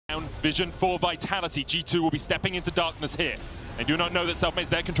Vision for Vitality. G2 will be stepping into darkness here. They do not know that Selfmade's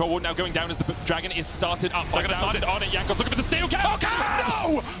there. Control ward now going down as the dragon is started up. They're going to start it on it. Jankos looking for the steal. Caps!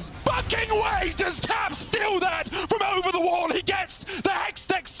 Oh, no! Fucking way does Caps steal that from over the wall. He gets the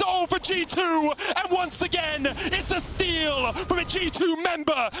Hextech Soul for G2. And once again, it's a steal from a G2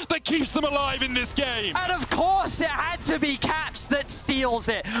 member that keeps them alive in this game. And of course, it had to be Caps that steals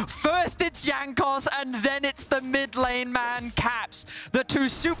it. First it's Jankos, and then it's the mid lane man, Caps. The two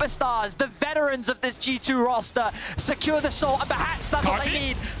superstars, the veterans of this G2 roster, secure the soul, and perhaps that's what they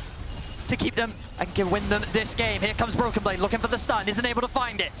need to keep them and win them this game. Here comes Broken Blade looking for the stun, isn't able to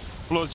find it.